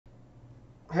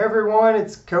Hey everyone,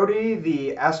 it's Cody,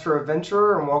 the Astro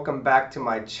Adventurer, and welcome back to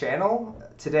my channel.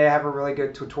 Today I have a really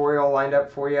good tutorial lined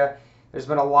up for you. There's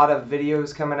been a lot of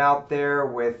videos coming out there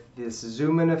with this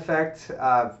zoom in effect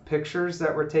of pictures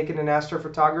that were taken in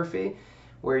astrophotography,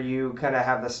 where you kind of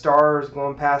have the stars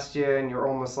going past you and you're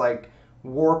almost like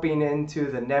warping into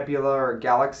the nebula or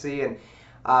galaxy. And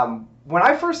when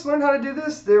I first learned how to do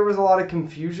this, there was a lot of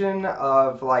confusion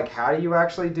of like, how do you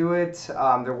actually do it?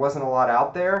 There wasn't a lot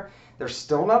out there. There's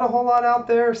still not a whole lot out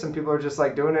there. Some people are just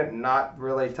like doing it and not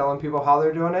really telling people how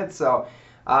they're doing it. So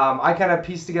I kind of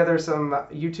pieced together some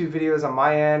YouTube videos on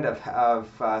my end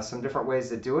of some different ways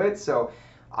to do it. So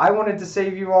I wanted to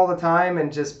save you all the time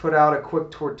and just put out a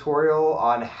quick tutorial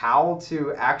on how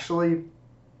to actually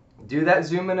do that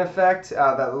zoom in effect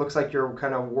that looks like you're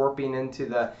kind of warping into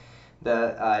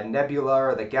the nebula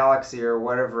or the galaxy or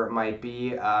whatever it might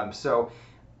be. So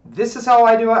this is how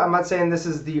I do it. I'm not saying this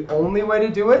is the only way to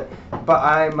do it, but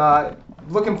I'm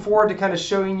looking forward to kind of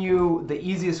showing you the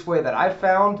easiest way that I've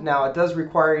found. Now, it does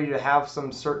require you to have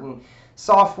some certain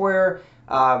software.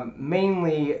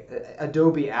 Mainly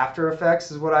Adobe After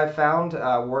Effects is what I've found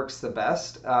works the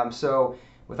best. So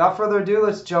without further ado,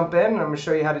 let's jump in and I'm going to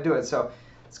show you how to do it. So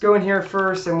let's go in here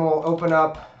first and we'll open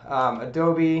up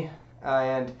Adobe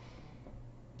and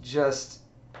just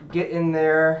get in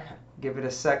there. Give it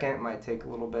a second. It might take a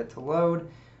little bit to load.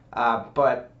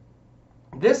 But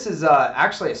this is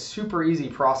actually a super easy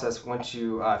process once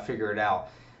you figure it out.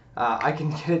 I can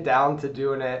get it down to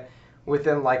doing it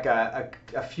within like a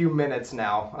few minutes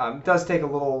now. It does take a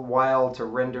little while to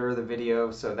render the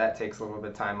video, so that takes a little bit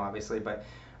of time, obviously. But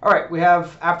all right, we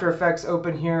have After Effects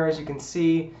open here, as you can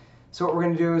see. So what we're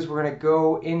going to do is we're going to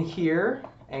go in here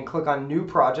and click on New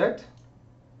Project.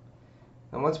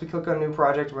 And once we click on New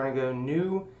Project, we're going to go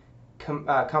New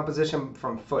Composition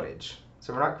from Footage.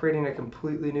 So we're not creating a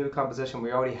completely new composition.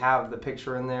 We already have the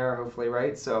picture in there, hopefully,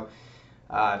 right? So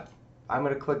I'm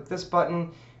going to click this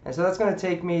button. And so that's going to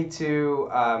take me to,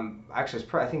 actually,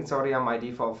 I think it's already on my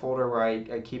default folder where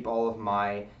I keep all of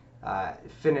my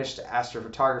finished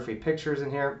astrophotography pictures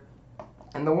in here.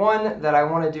 And the one that I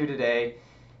want to do today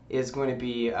is going to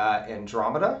be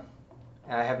Andromeda.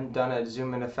 And I haven't done a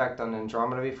zoom in effect on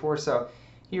Andromeda before. So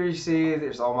here you see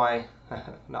there's all my,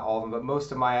 not all of them, but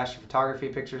most of my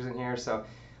astrophotography pictures in here. So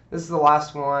this is the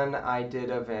last one I did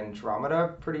of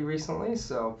Andromeda pretty recently.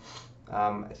 So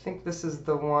I think this is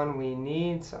the one we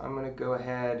need. So I'm going to go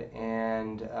ahead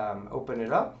and open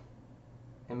it up.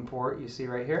 Import, you see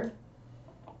right here.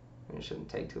 It shouldn't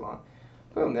take too long.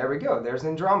 Boom, there we go. There's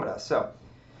Andromeda. So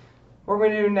what we're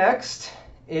going to do next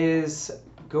is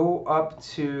go up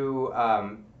to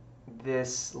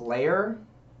this layer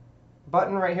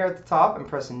button right here at the top and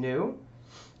press New.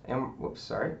 And whoops,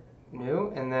 sorry,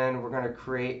 New. And then we're going to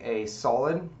create a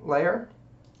solid layer.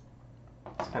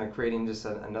 It's kind of creating just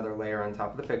another layer on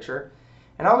top of the picture.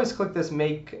 And I always click this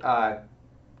Make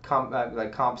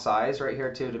comp size right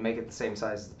here too to make it the same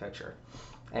size as the picture.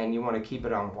 And you want to keep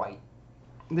it on white.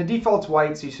 The default's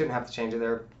white, so you shouldn't have to change it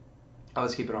there. I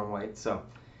always keep it on white. So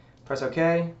press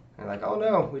OK. And like, oh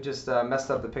no, we just messed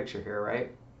up the picture here,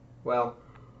 right? Well,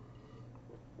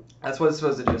 that's what it's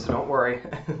supposed to do, so don't worry.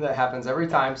 That happens every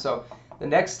time. So the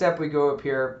next step, we go up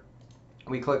here,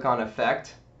 we click on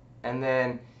Effect, and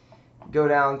then go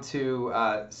down to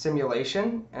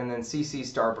Simulation, and then CC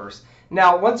Starburst.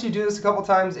 Now, once you do this a couple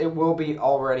times, it will be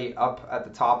already up at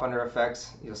the top under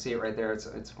Effects. You'll see it right there.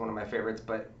 It's one of my favorites,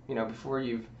 but you know, before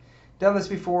you've done this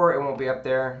before, it won't be up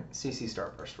there. CC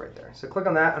Starburst right there. So click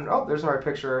on that, and oh, there's our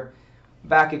picture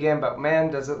back again, but man,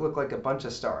 does it look like a bunch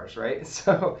of stars, right?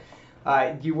 So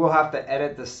you will have to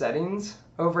edit the settings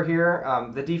over here.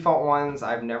 The default ones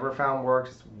I've never found work.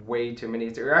 It's way too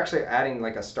many. So you're actually adding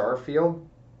like a star field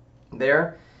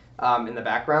there in the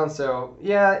background. So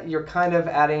yeah, you're kind of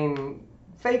adding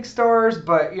fake stars,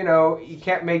 but you know, you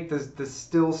can't make the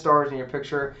still stars in your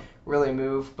picture really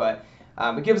move, but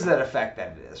it gives that effect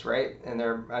that it is, right? And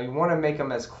you want to make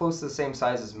them as close to the same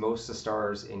size as most of the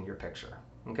stars in your picture.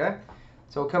 Okay,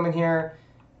 so we'll come in here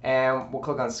and we'll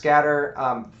click on Scatter.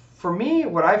 For me,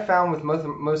 what I found with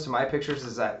most of my pictures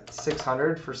is that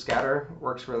 600 for scatter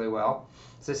works really well.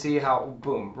 So see how,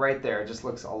 boom, right there, it just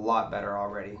looks a lot better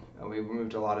already. We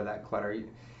removed a lot of that clutter.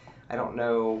 I don't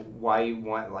know why you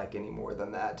want like any more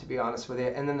than that, to be honest with you.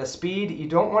 And then the speed, you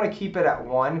don't want to keep it at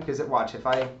 1, because watch, if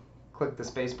I click the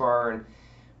space bar and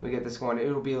we get this going,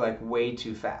 it'll be like way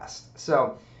too fast.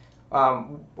 So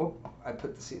I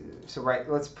put the so right,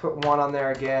 let's put 1 on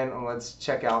there again, and let's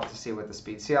check out to see what the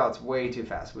speed. See how it's way too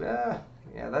fast. Yeah,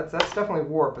 that's definitely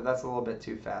warp, but that's a little bit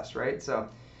too fast, right? So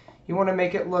you want to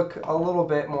make it look a little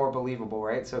bit more believable,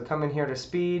 right? So come in here to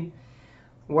speed.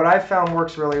 what I found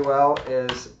works really well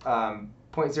is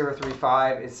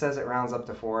 0.035. It says it rounds up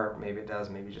to 4. Maybe it does.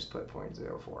 Maybe just put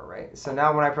 0.04, right? So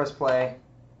now when I press play,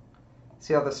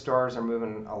 see how the stars are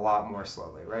moving a lot more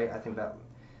slowly, right? I think that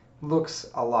looks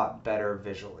a lot better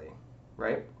visually,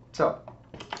 right? So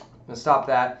I'm going to stop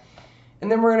that.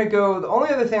 And then we're going to go, the only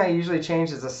other thing I usually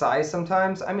change is the size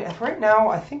sometimes. I mean, right now,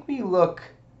 I think we look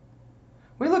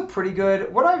pretty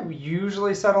good. What I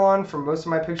usually settle on for most of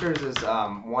my pictures is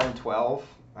 112.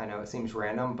 I know it seems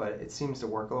random, but it seems to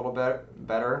work a little bit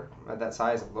better at that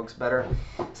size. It looks better.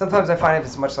 Sometimes I find if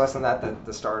it's much less than that,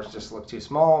 the stars just look too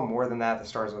small. More than that, the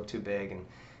stars look too big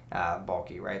and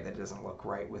bulky, right? That doesn't look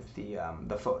right with the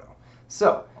photo.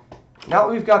 So now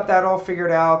that we've got that all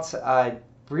figured out,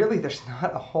 really there's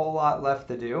not a whole lot left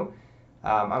to do.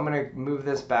 I'm going to move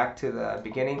this back to the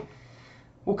beginning.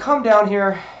 We'll come down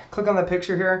here, click on the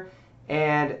picture here,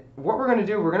 and what we're going to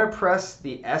do, we're going to press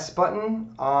the S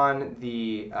button on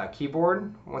the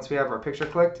keyboard once we have our picture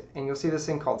clicked, and you'll see this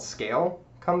thing called scale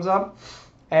comes up.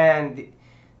 And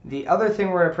the other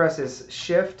thing we're going to press is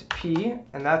Shift P,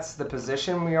 and that's the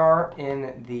position we are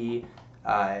in the,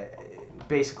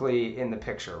 basically in the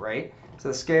picture, right? So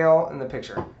the scale and the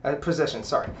picture, position,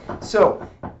 sorry. So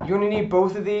you're going to need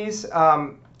both of these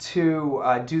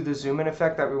to do the zoom in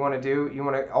effect that we want to do. You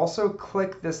want to also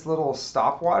click this little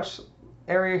stopwatch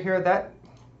area here. That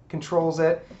controls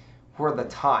it for the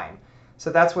time.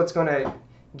 So that's what's going to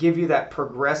give you that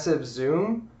progressive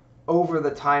zoom over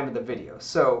the time of the video.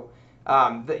 So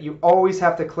that you always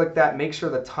have to click that. Make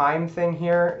sure the time thing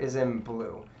here is in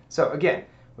blue. So again,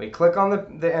 we click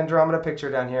on the Andromeda picture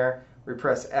down here. We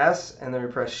press S and then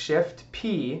we press Shift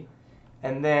P,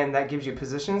 and then that gives you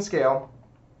position and scale,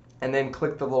 and then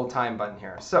click the little time button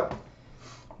here. So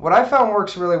what I found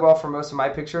works really well for most of my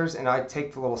pictures, and I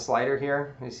take the little slider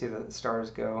here. You see the stars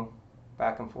go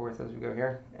back and forth as we go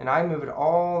here, and I move it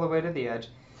all the way to the edge.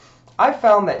 I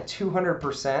found that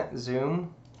 200%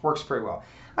 zoom works pretty well.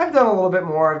 I've done a little bit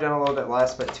more, I've done a little bit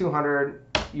less, but 200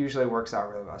 usually works out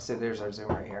really well. So there's our zoom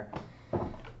right here.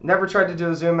 Never tried to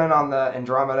do a zoom in on the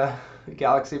Andromeda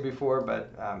galaxy before,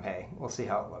 but hey, we'll see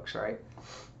how it looks, right?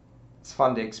 It's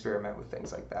fun to experiment with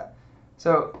things like that.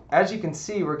 So as you can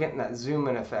see, we're getting that zoom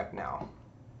in effect now.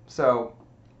 So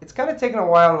it's kind of taking a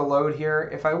while to load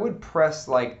here. If I would press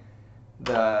like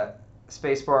the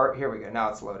space bar, here we go, now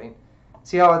it's loading.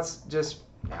 See how it's just,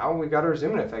 now we got our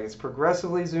zoom in effect. It's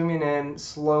progressively zooming in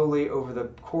slowly over the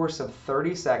course of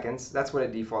 30 seconds. That's what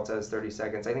it defaults as, 30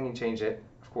 seconds. I think you can change it,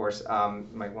 of course.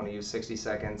 Might want to use 60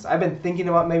 seconds. I've been thinking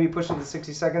about maybe pushing to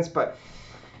 60 seconds, but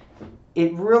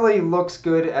it really looks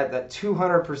good at that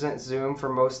 200% zoom for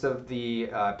most of the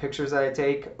pictures that I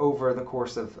take over the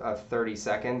course of 30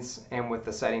 seconds, and with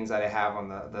the settings that I have on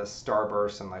the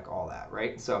starburst and like all that,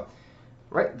 right? So,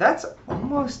 right, that's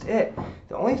almost it.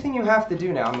 The only thing you have to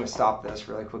do now, I'm going to stop this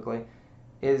really quickly,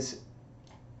 is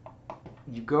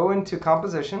you go into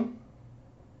composition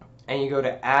and you go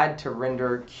to add to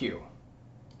render queue.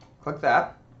 Click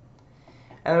that,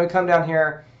 and then we come down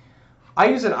here. I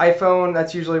use an iPhone.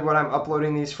 That's usually what I'm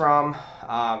uploading these from.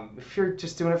 If you're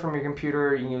just doing it from your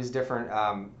computer, you can use different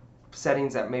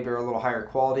settings that maybe are a little higher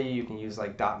quality. You can use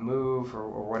like .mov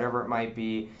or whatever it might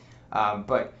be.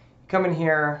 But come in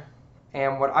here,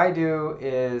 and what I do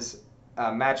is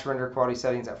match render quality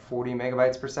settings at 40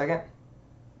 megabytes per second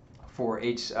for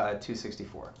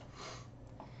H.264.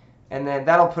 And then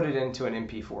that'll put it into an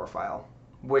MP4 file,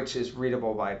 which is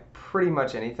readable by pretty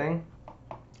much anything.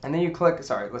 And then you click,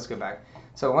 sorry, let's go back.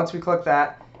 So once we click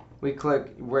that, we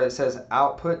click where it says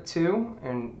output to,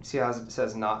 and see how it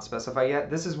says not specified yet?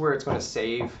 This is where it's going to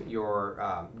save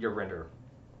your render.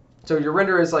 So your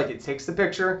render is like, it takes the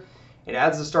picture, it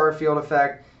adds the star field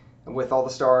effect with all the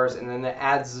stars, and then it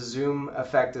adds the zoom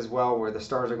effect as well, where the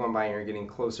stars are going by and you're getting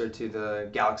closer to the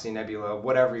galaxy, nebula,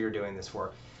 whatever you're doing this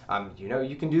for. You know,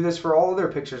 you can do this for all other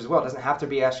pictures as well. It doesn't have to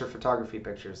be astrophotography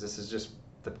pictures. This is just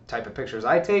the type of pictures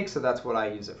I take, so that's what I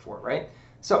use it for, right?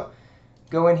 So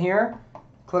go in here,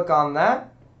 click on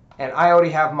that, and I already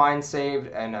have mine saved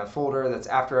in a folder that's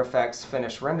After Effects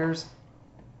Finished Renders.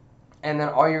 And then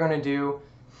all you're going to do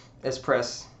is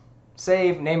press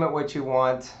save, name it what you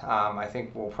want. I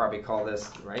think we'll probably call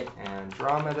this, right,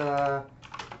 Andromeda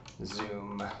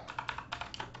Zoom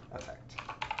Effect.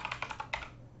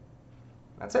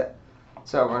 That's it.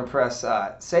 So we're going to press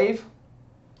save.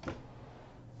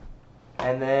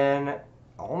 And then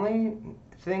the only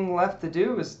thing left to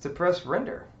do is to press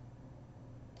render.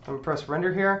 I'm going to press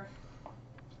render here.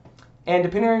 And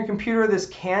depending on your computer, this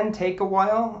can take a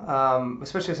while,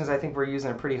 especially since I think we're using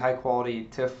a pretty high quality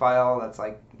TIFF file that's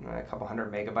like a couple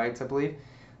hundred megabytes, I believe.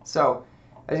 So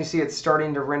as you see, it's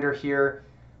starting to render here.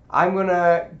 I'm going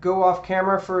to go off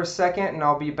camera for a second and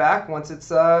I'll be back once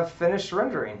it's finished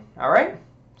rendering. All right,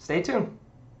 stay tuned.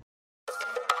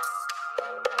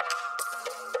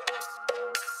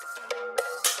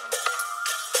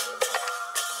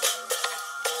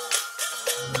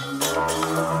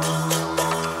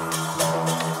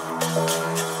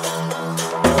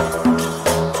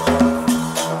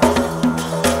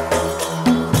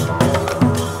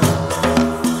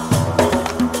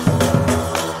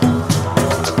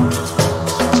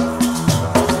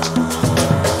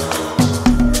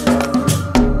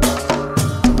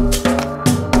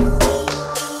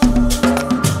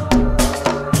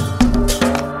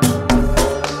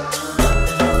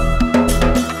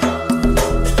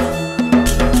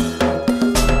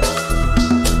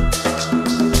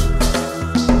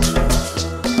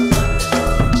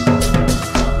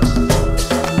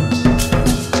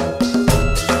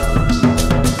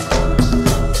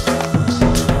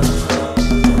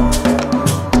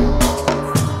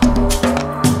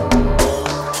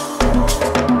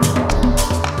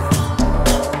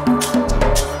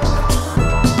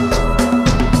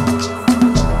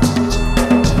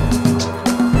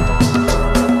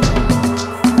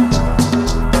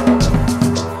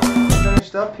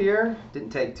 Up here, didn't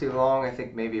take too long. I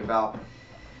think maybe about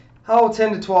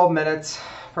 10 to 12 minutes,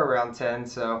 for around 10.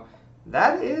 So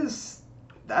that's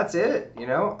it. You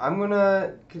know, I'm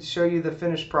gonna show you the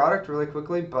finished product really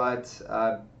quickly, but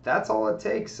that's all it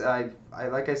takes. I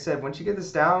like I said, once you get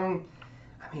this down,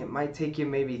 I mean, it might take you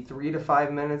maybe 3 to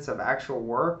 5 minutes of actual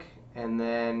work, and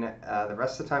then the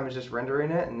rest of the time is just rendering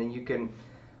it, and then you can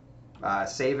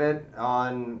save it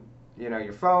on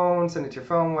your phone, send it to your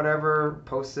phone, whatever,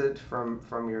 post it from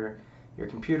your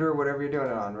computer, whatever you're doing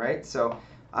it on, right? So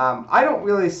I don't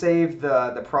really save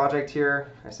the project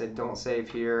here. I said don't save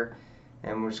here,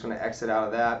 and we're just going to exit out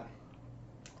of that,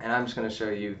 and I'm just going to show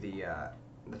you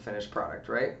the finished product,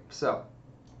 right? So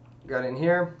got in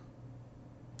here,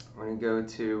 we're going to go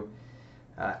to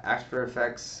After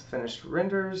Effects finished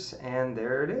renders, and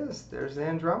there it is. There's the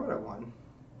Andromeda one.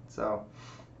 So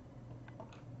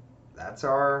that's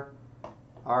our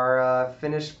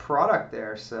finished product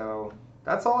there. So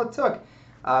that's all it took.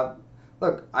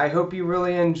 Look, I hope you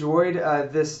really enjoyed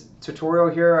this tutorial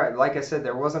here. Like I said,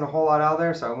 there wasn't a whole lot out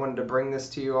there, so I wanted to bring this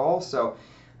to you all. So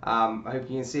I hope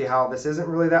you can see how this isn't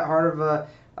really that hard of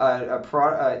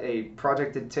a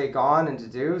project to take on and to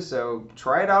do. So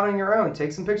try it out on your own.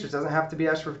 Take some pictures. It doesn't have to be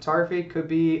astrophotography. It could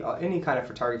be any kind of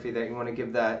photography that you want to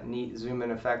give that neat zoom in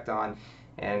effect on.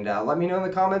 And let me know in the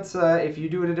comments if you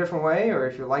do it a different way, or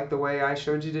if you like the way I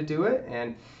showed you to do it.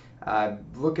 And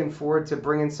looking forward to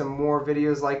bringing some more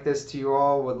videos like this to you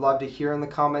all. Would love to hear in the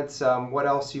comments what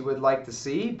else you would like to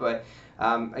see. But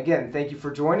again, thank you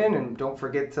for joining, and don't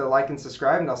forget to like and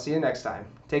subscribe, and I'll see you next time.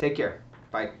 Take care.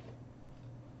 Bye.